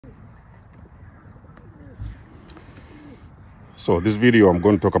So this video, I'm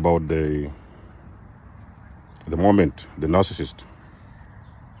going to talk about the moment the narcissist,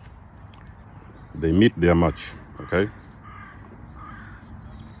 they meet their match, okay?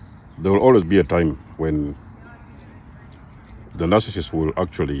 There will always be a time when the narcissist will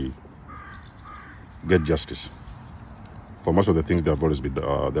actually get justice for most of the things they've always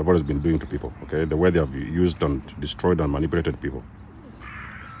been doing to people, okay? The way they have used and destroyed and manipulated people.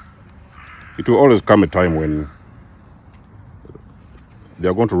 It will always come a time when they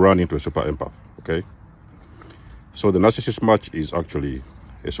are going to run into a super empath, okay? So the narcissist match is actually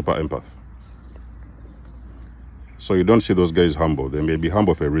a super empath. So you don't see those guys humble. They may be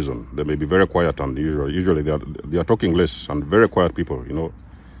humble for a reason. They may be very quiet and usually they are talking less and very quiet people, you know.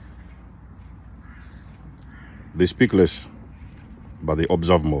 They speak less, but they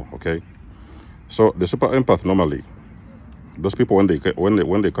observe more, okay? So the super empath normally, those people when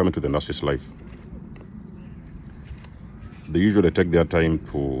they come into the narcissist life, they usually take their time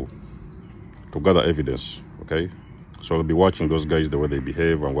to gather evidence, okay? So they'll be watching those guys, the way they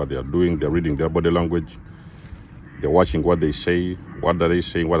behave and what they are doing. They're reading their body language. They're watching what they say, what are they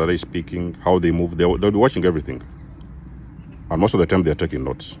saying, what are they speaking, how they move. They'll be watching everything. And most of the time they're taking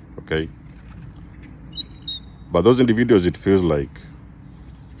notes, okay? But those individuals, it feels like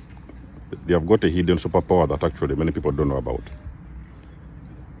they have got a hidden superpower that actually many people don't know about.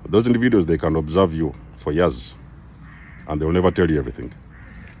 Those individuals, they can observe you for years and they will never tell you everything.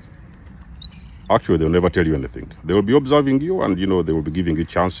 Actually, they'll never tell you anything. They will be observing you and, you know, they will be giving you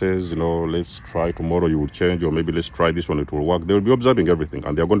chances, you know, let's try tomorrow, you will change, or maybe let's try this one, it will work. They will be observing everything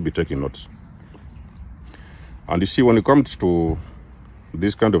and they're going to be taking notes. And you see, when it comes to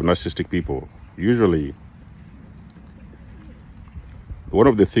these kind of narcissistic people, usually one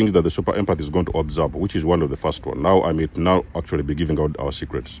of the things that the super empath is going to observe, which is one of the first one. Now I may now actually be giving out our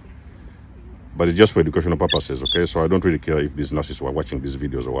secrets, but it's just for educational purposes, okay? So I don't really care if these narcissists were watching these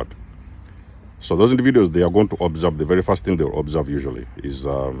videos or what. So those individuals, they are going to observe, the very first thing they will observe usually is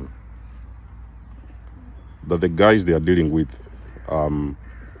that the guys they are dealing with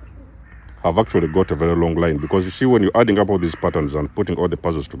have actually got a very long line. Because you see, when you're adding up all these patterns and putting all the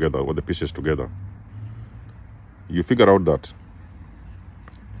puzzles together, all the pieces together, you figure out that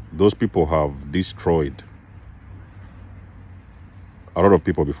those people have destroyed a lot of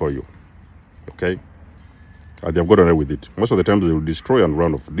people before you, okay? And they've gotten away with it. Most of the times they will destroy and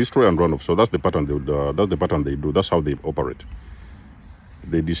run off. So that's the pattern they do. That's how they operate.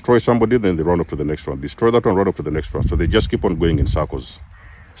 They destroy somebody, then they run off to the next one. Destroy that one, run off to the next one. So they just keep on going in circles,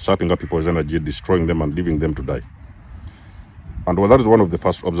 sapping up people's energy, destroying them and leaving them to die. And well, that is one of the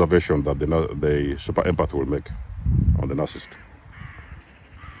first observations that the super empath will make on the narcissist.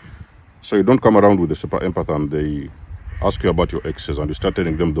 So you don't come around with the super empath and they ask you about your exes and you start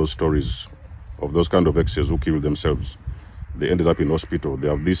telling them those stories of those kind of exes who killed themselves. They ended up in hospital. They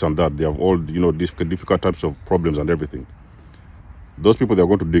have this and that. They have all, you know, difficult types of problems and everything. Those people, they are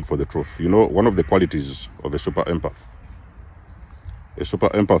going to dig for the truth. You know, one of the qualities of a super empath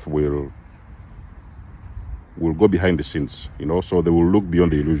will go behind the scenes, you know, so they will look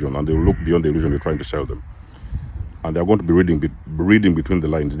beyond the illusion and they will look beyond the illusion you're trying to sell them. And they're going to be reading between the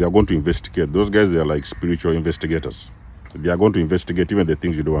lines. They are going to investigate. Those guys, they are like spiritual investigators. They are going to investigate even the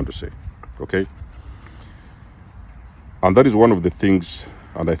things you don't want to say, okay? And that is one of the things,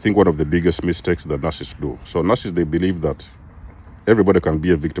 and I think one of the biggest mistakes that narcissists do. So narcissists, they believe that everybody can be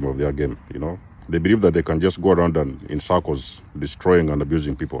a victim of their game, you know? They believe that they can just go around and in circles destroying and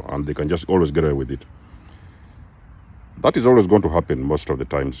abusing people and they can just always get away with it. That is always going to happen most of the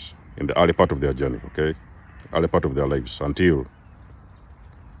times in the early part of their journey, okay? Early part of their lives, until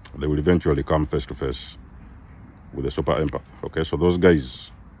they will eventually come face to face with a super empath, okay? So those guys,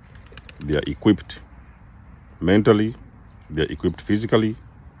 they are equipped mentally, they are equipped physically,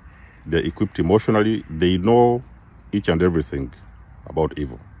 they are equipped emotionally. They know each and everything about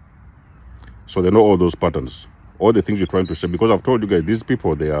evil. So they know all those patterns, all the things you're trying to say. Because I've told you guys, these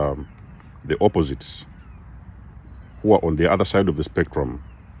people, they are the opposites who are on the other side of the spectrum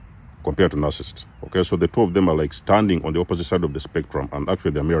compared to narcissists, okay? So the two of them are like standing on the opposite side of the spectrum and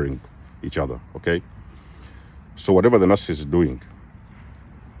actually they're mirroring each other, okay? So whatever the narcissist is doing,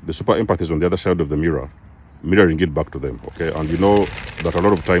 the super empath is on the other side of the mirror, mirroring it back to them, okay? And you know that a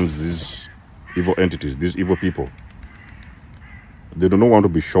lot of times these evil entities, these evil people, they do not want to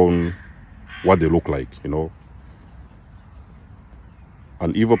be shown what they look like, you know?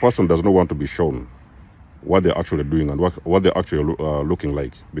 An evil person does not want to be shown what they're actually doing and what they're actually looking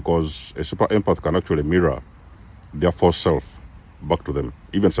like, because a super empath can actually mirror their false self back to them,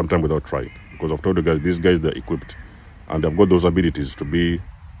 even sometimes without trying. Because I've told you guys, these guys, they're equipped and they've got those abilities to be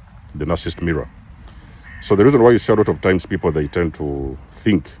the narcissist mirror. So the reason why you see a lot of times people, they tend to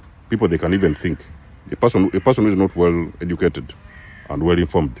think, people they can even think. A person who is not well educated and well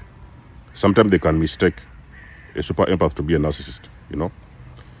informed, sometimes they can mistake a super empath to be a narcissist, you know,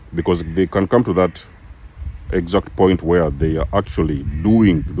 because they can come to that exact point where they are actually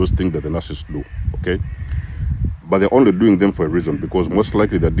doing those things that the narcissists do, okay? But they're only doing them for a reason, because most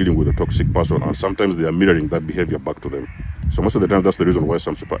likely they're dealing with a toxic person, and sometimes they are mirroring that behavior back to them. So most of the time, that's the reason why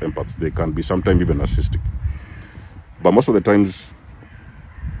some super empaths, they can be sometimes even narcissistic. But most of the times,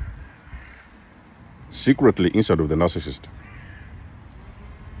 secretly inside of the narcissist,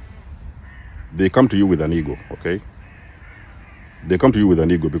 they come to you with an ego, okay? They come to you with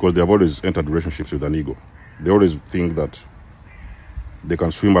an ego because they have always entered relationships with an ego. They always think that they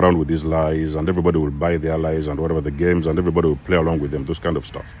can swim around with these lies, and everybody will buy their lies and whatever the games, and everybody will play along with them, those kind of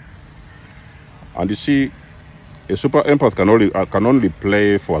stuff. And you see, a super empath can only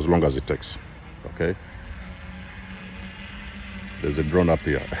play for as long as it takes, okay? There's a drone up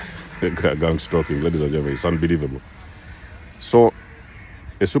here. Gang's talking, ladies and gentlemen, it's unbelievable. So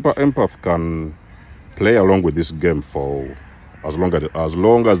a super empath can play along with this game for as long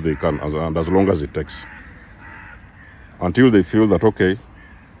as they can, and as long as it takes, until they feel that, okay,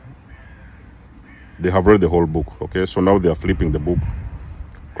 they have read the whole book, okay? So now they are flipping the book,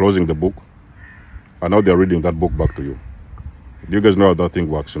 closing the book, and now they are reading that book back to you. Do you guys know how that thing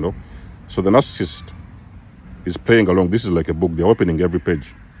works, you know? So the narcissist is playing along. This is like a book. They're opening every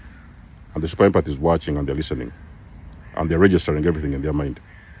page, and the super empath is watching, and they're listening, and they're registering everything in their mind.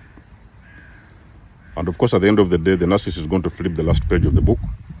 And of course, at the end of the day, the narcissist is going to flip the last page of the book.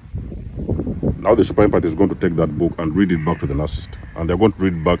 Now the super empath is going to take that book and read it back to the narcissist, and they're going to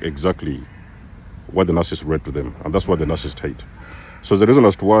read back exactly what the narcissist read to them, and that's what the narcissist hate. So the reason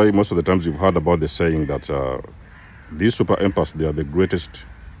as to why most of the times you've heard about the saying that these super empaths, they're the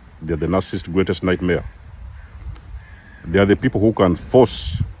narcissist's greatest nightmare. They are the people who can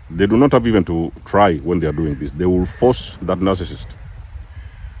force, they do not have even to try when they are doing this. They will force that narcissist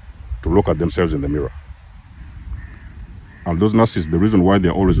to look at themselves in the mirror. And those narcissists, the reason why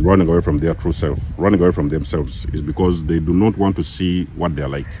they're always running away from their true self, running away from themselves, is because they do not want to see what they're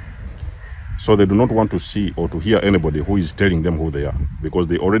like. So they do not want to see or to hear anybody who is telling them who they are, because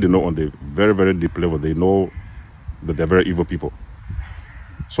they already know on the very, very deep level, they know that they're very evil people.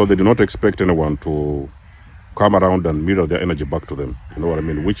 So they do not expect anyone to come around and mirror their energy back to them, you know what I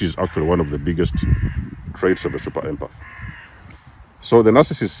mean, which is actually one of the biggest traits of a super empath. So the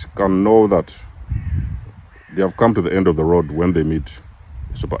narcissist can know that they have come to the end of the road when they meet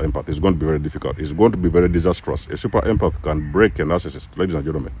a super empath. It's going to be very difficult. It's going to be very disastrous. A super empath can break a narcissist, ladies and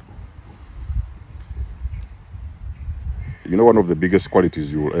gentlemen. You know, one of the biggest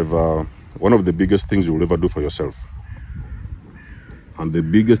things you will ever do for yourself, and the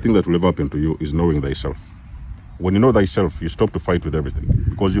biggest thing that will ever happen to you, is knowing thyself. When you know thyself, you stop to fight with everything,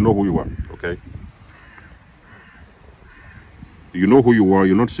 because you know who you are, okay? You know who you are.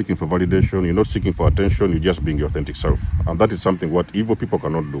 You're not seeking for validation. You're not seeking for attention. You're just being your authentic self. And that is something what evil people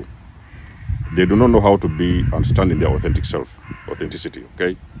cannot do. They do not know how to be and stand in their authentic self, authenticity,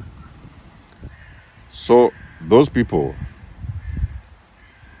 okay? So those people,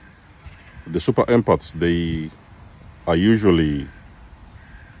 the super empaths, they are usually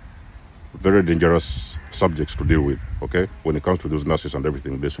very dangerous subjects to deal with, okay? When it comes to those narcissists and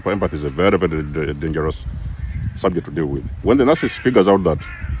everything, the super empath is a very, very dangerous subject to deal with. When the narcissist figures out that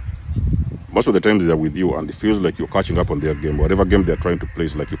most of the times they're with you and it feels like you're catching up on their game, whatever game they're trying to play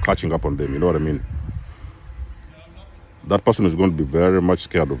is like you're catching up on them, you know what I mean? That person is going to be very much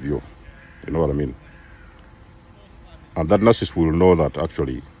scared of you, you know what I mean? And that narcissist will know that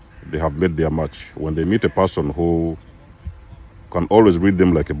actually they have made their match. When they meet a person who can always read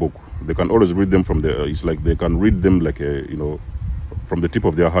them like a book, they can always read them from the, it's like they can read them like a, you know, from the tip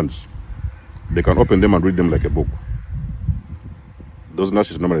of their hands. They can open them and read them like a book. Those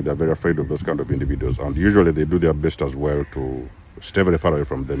narcissists, normally they're very afraid of those kind of individuals, and usually they do their best as well to stay very far away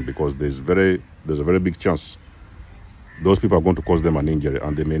from them, because there's a very big chance those people are going to cause them an injury,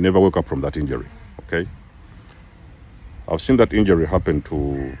 and they may never wake up from that injury, okay? I've seen that injury happen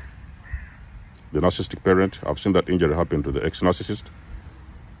to the narcissistic parent. I've seen that injury happen to the ex-narcissist.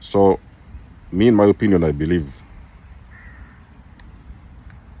 So me, in my opinion, I believe,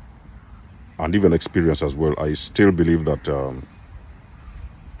 and even experience as well, I still believe that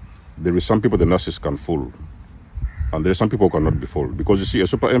there is some people the narcissist can fool, and there are some people who cannot be fooled. Because you see, a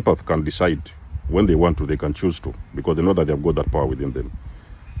super empath can decide when they want to, they can choose to, because they know that they've got that power within them,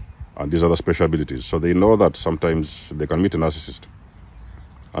 and these other special abilities. So they know that sometimes they can meet a narcissist,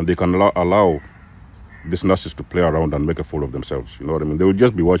 and they can allow this narcissist to play around and make a fool of themselves, you know what I mean? They will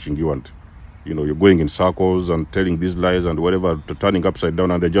just be watching you, and You know, you're going in circles and telling these lies and whatever, turning upside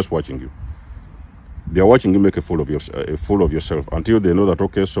down, and they're just watching you. They're watching you make a fool of yourself until they know that,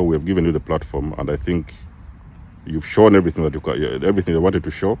 okay, so we have given you the platform, and I think you've shown everything that everything they wanted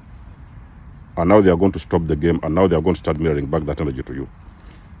to show, and now they are going to stop the game, and now they are going to start mirroring back that energy to you.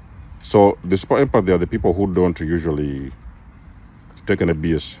 So the super empath, they are the people who don't usually take any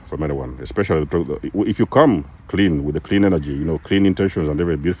BS from anyone, especially if you come clean with a clean energy, you know, clean intentions and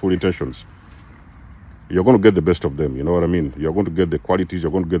very beautiful intentions, you're going to get the best of them. You know what I mean? You're going to get the qualities.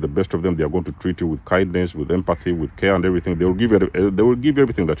 You're going to get the best of them. They are going to treat you with kindness, with empathy, with care and everything. They will give you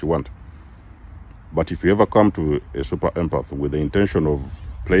everything that you want. But if you ever come to a super empath with the intention of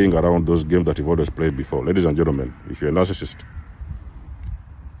playing around those games that you've always played before, ladies and gentlemen, if you're a narcissist,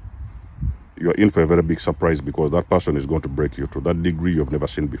 you're in for a very big surprise, because that person is going to break you to that degree you've never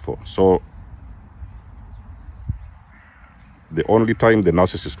seen before. So the only time the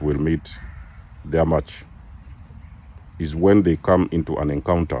narcissist will meet their match is when they come into an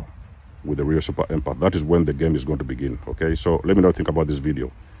encounter with the real super empath. That is when the game is going to begin. Okay, so let me know what you think about this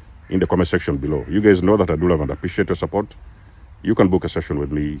video in the comment section below. You guys know that I do love and appreciate your support. You can book a session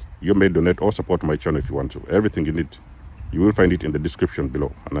with me. You may donate or support my channel if you want to. Everything you need, you will find it in the description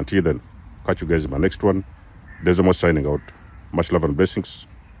below. And until then, catch you guys in my next one. Desomo signing out. Much love and blessings.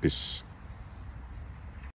 Peace.